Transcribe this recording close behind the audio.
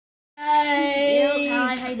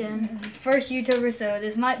already done. First YouTuber, so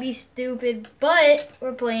this might be stupid, but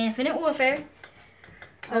we're playing Infinite Warfare.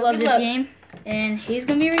 I love this game, and he's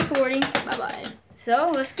gonna be recording. Bye bye.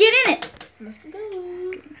 So let's get in it. Let's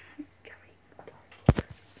go.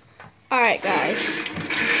 All right, guys.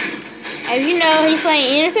 As you know, he's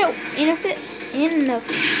playing Infinite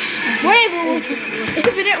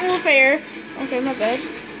Warfare. Okay, my bad.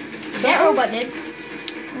 That robot did.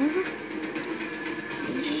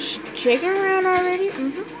 Just shaking around already.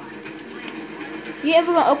 You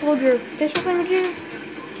ever gonna upload your pistol thing again?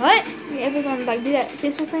 What? You ever gonna like do that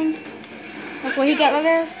pistol thing? That's what he got right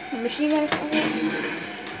there. The machine gun.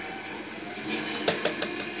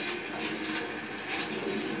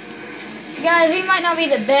 Guys, we might not be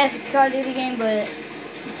the best Call of Duty game, but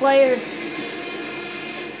players.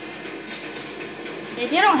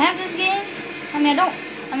 If you don't have this game,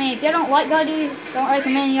 if you don't like Call of Duty, don't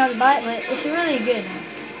recommend y'all to buy it, but it's really good.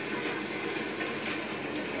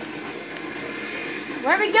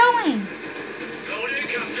 Where are we going? Going in,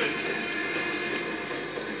 Captain.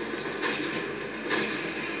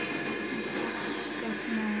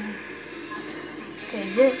 Okay,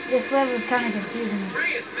 this level is kind of confusing me.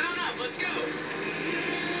 Reyes, mount up. Let's go.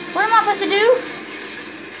 What am I supposed to do?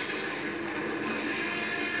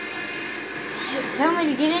 Tell me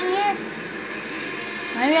to get in here?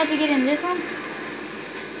 Maybe I have to get in this one?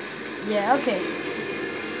 Yeah, okay.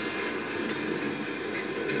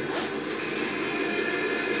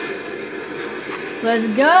 Let's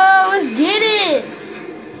go! Let's get it!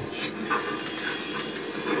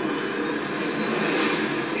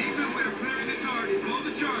 Ethan, we're clearing the target. Blow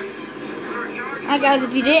the charges. Alright, guys,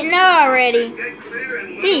 if you didn't know already,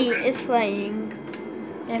 he is playing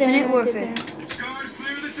Infinite Warfare. Scars,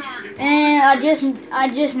 clear the target. And I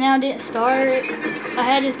just now didn't start. I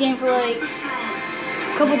had this game for like a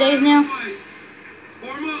couple days now.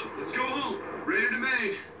 Form up. Let's go home. Ready to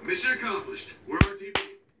main. Mission accomplished. We're RTB.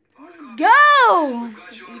 Let's go!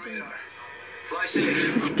 Got you on radar. Fly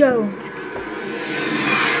safe. Let's go.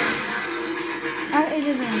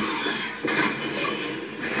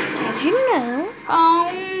 Did you know?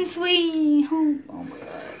 Home sweet home. Oh my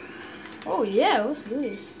god. Oh yeah, let's do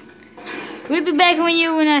this. We'll be back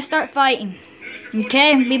when I start fighting.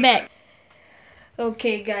 Okay, be back.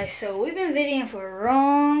 Okay guys, so we've been videoing for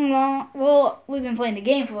a well, we've been playing the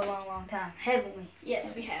game for a long time, haven't we?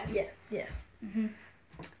 Yes, we have. Yeah.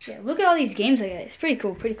 Yeah, look at all these games I got. It's pretty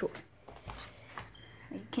cool,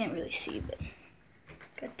 You can't really see, but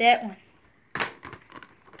got that one.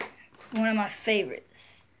 One of my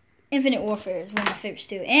favorites. Infinite Warfare is one of my favorites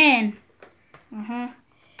too. And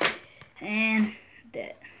and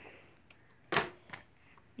that.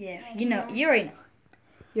 Yeah, you already know. You already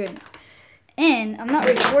know. And I'm not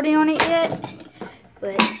recording on it yet,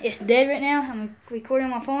 but it's dead right now. I'm recording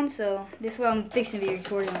on my phone, so this is what I'm fixing to be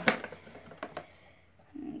recording on.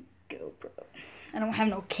 GoPro. I don't have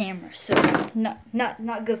no camera, so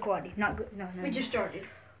not good quality. Not good. No. We just started.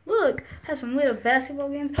 Look, have some little basketball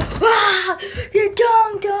games. Ah, you're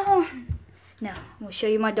dog. Now, I'm gonna show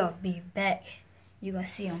you my dog. Be back. You're gonna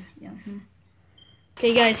see him. Yeah.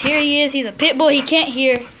 Okay, guys, here he is. He's a pit bull. He can't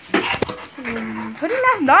hear. Pretty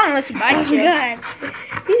nice dog unless he bites you. God.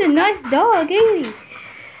 He's a nice dog, ain't he?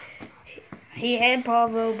 He had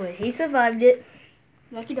Pablo, but he survived it.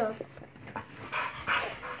 Lucky dog.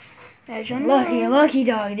 Lucky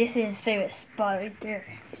dog. This is his favorite spot right there.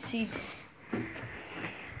 See?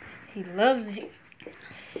 He loves it.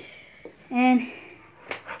 And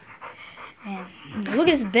look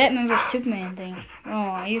at this Batman vs Superman thing.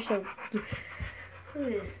 Oh, you're so cute. Look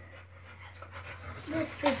at this.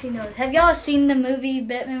 That's $15. Have y'all seen the movie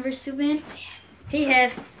Batman vs Superman? He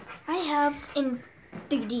have. I have in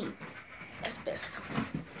 3D. That's best.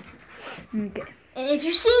 Okay. And if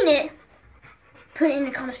you've seen it, put it in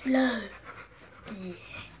the comments below. Yeah.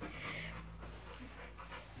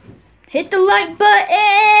 Hit the like button!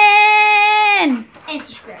 And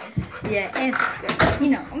subscribe. Yeah, and subscribe. You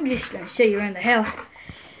know, I'm just going to show you around the house.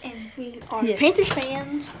 And we are Panthers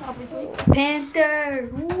fans, obviously. Panther!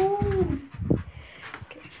 Woo!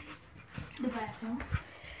 Okay. The bathroom.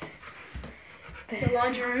 The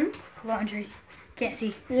laundry room. Laundry. Can't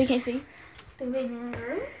see. Really can't see. The living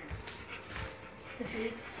room. The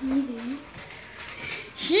big TV.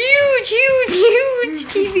 Huge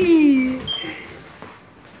TV!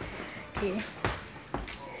 Okay.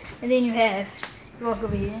 And then you have, you walk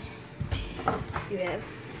over here, you have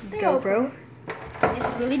GoPro.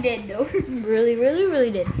 It's really dead though.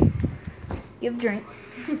 Really dead. Give a drink.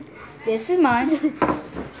 This is mine.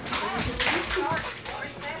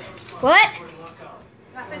 What?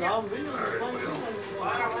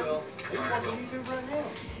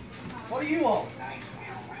 What do you want?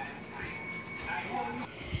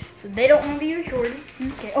 So they don't want to be recorded.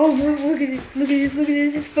 Okay. Oh, look at this. Look at this. Look at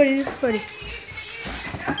this. It's funny. This is funny.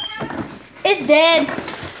 It's dead.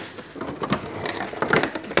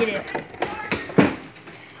 Get it.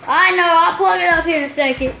 I know. I'll plug it up here in a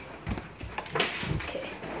second. Okay.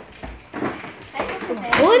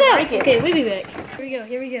 Pull it up. Okay, we'll be back. Here we go.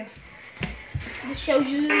 Here we go. This shows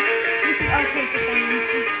you. This is our Panther fans.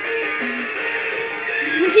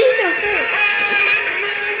 He's so cool.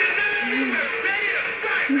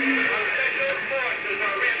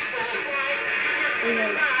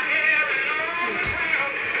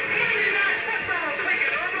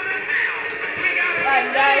 Alright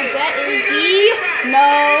guys, that is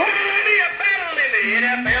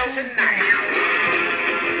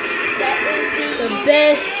the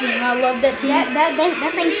best team. I love that team. That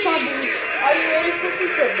thing's called the Are You Ready for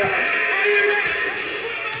Football?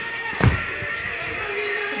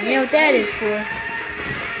 You know what that is for?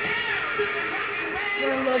 You're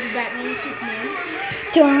gonna love Batman and Superman.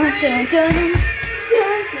 Dun dun dun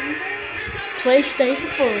dun. PlayStation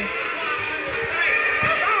 4.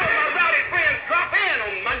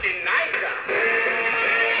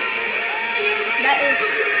 That is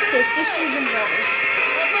his sisters and brothers.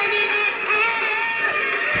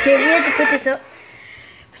 Okay, we have to put this up.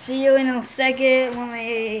 See you in a second when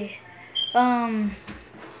we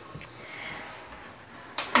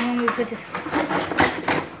put this. I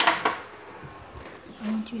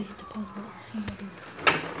want you to hit the pause button.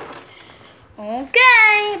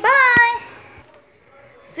 Okay, bye.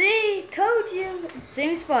 See, told you.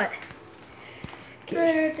 Same spot.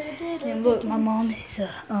 Okay. And look, my mom is a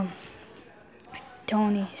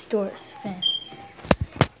Tony Storrs fan.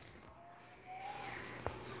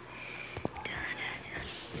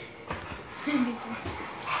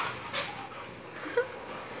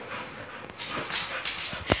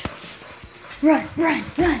 Run, run,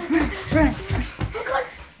 run, run, run. Oh God.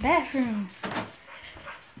 Bathroom.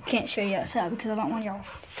 Can't show you outside because I don't want y'all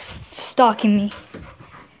stalking me.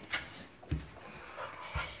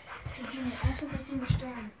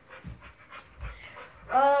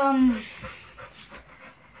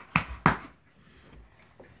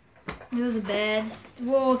 It was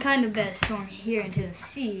a kind of bad storm here in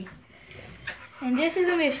Tennessee. And this is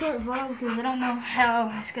going to be a short vlog because I don't know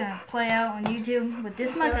how it's going to play out on YouTube. But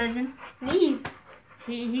this is my cousin. Me.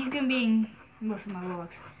 He's going to be in most of my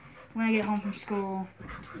vlogs when I get home from school.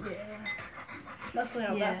 Yeah. Mostly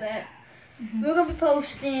all about that. We're going to be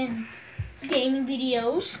posting gaming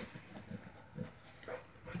videos.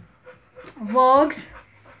 Vlogs.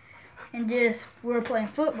 And just we're playing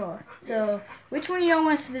football. So which one of y'all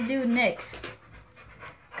wants to do next?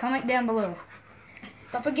 Comment down below.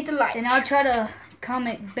 Don't forget to like. And I'll try to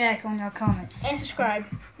comment back on your comments. And subscribe.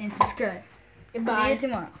 And subscribe. Goodbye. See you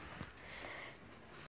tomorrow.